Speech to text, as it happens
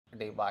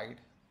divide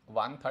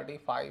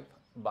 135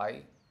 by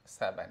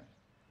 7.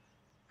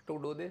 To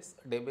do this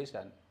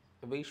division,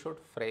 we should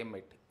frame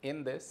it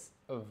in this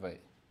way.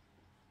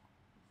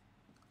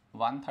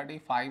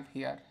 135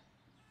 here,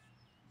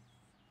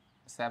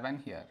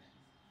 7 here.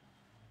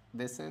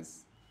 This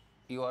is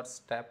your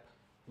step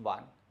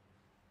 1.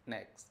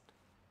 Next,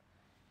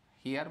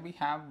 here we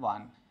have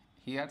 1,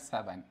 here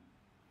 7.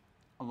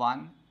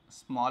 1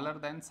 smaller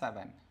than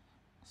 7.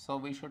 So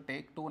we should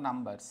take two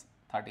numbers,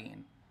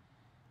 13.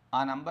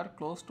 A number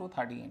close to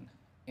 13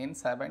 in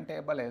 7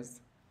 table is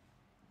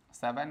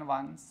 7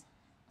 ones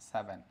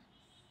 7.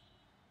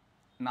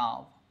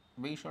 Now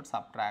we should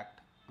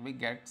subtract, we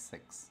get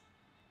 6.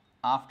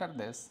 After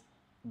this,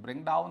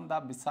 bring down the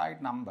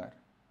beside number,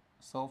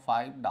 so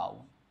 5 down,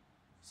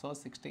 so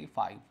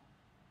 65.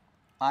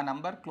 A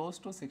number close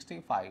to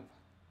 65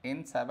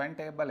 in 7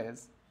 table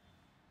is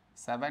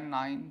 7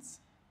 nines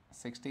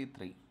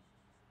 63.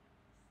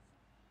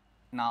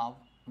 Now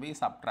we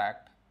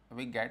subtract,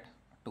 we get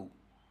 2.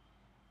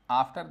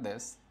 After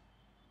this,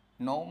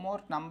 no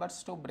more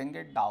numbers to bring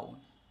it down.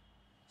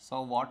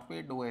 So what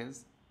we do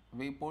is,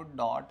 we put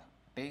dot,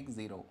 take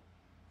 0.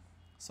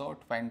 So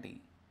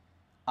 20.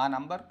 A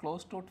number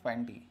close to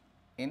 20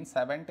 in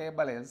 7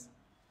 table is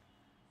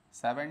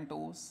 7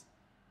 twos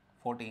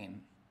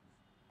 14.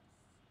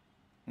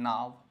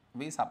 Now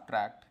we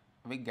subtract,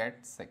 we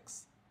get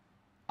 6.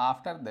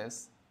 After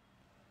this,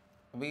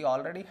 we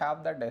already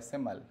have the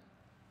decimal,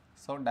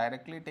 so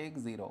directly take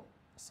 0,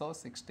 so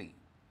 60.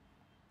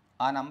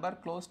 A number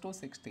close to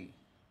 60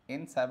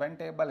 in 7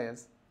 table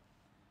is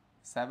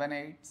 7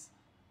 eights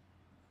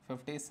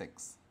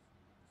 56.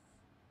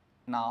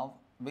 Now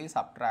we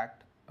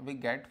subtract, we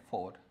get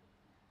 4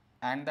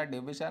 and the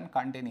division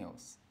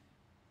continues.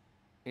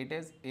 It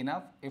is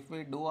enough if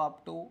we do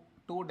up to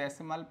 2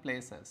 decimal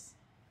places.